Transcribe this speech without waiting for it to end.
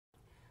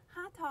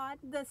Todd.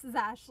 This is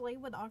Ashley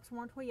with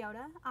Oxmoor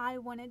Toyota. I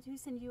wanted to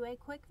send you a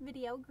quick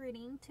video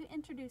greeting to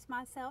introduce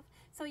myself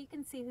so you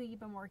can see who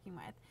you've been working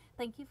with.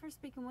 Thank you for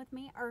speaking with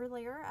me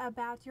earlier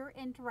about your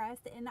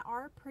interest in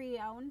our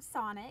pre-owned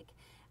Sonic.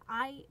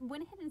 I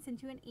went ahead and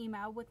sent you an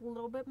email with a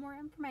little bit more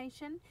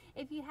information.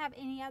 If you have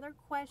any other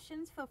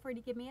questions, feel free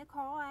to give me a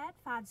call at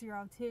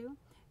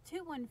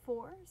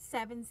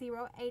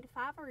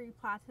 502-214-7085 or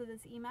reply to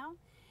this email.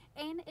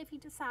 And if you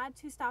decide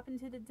to stop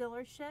into the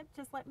dealership,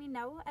 just let me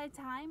know a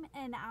time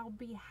and I'll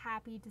be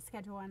happy to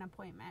schedule an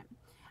appointment.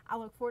 I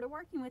look forward to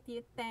working with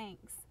you.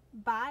 Thanks.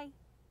 Bye.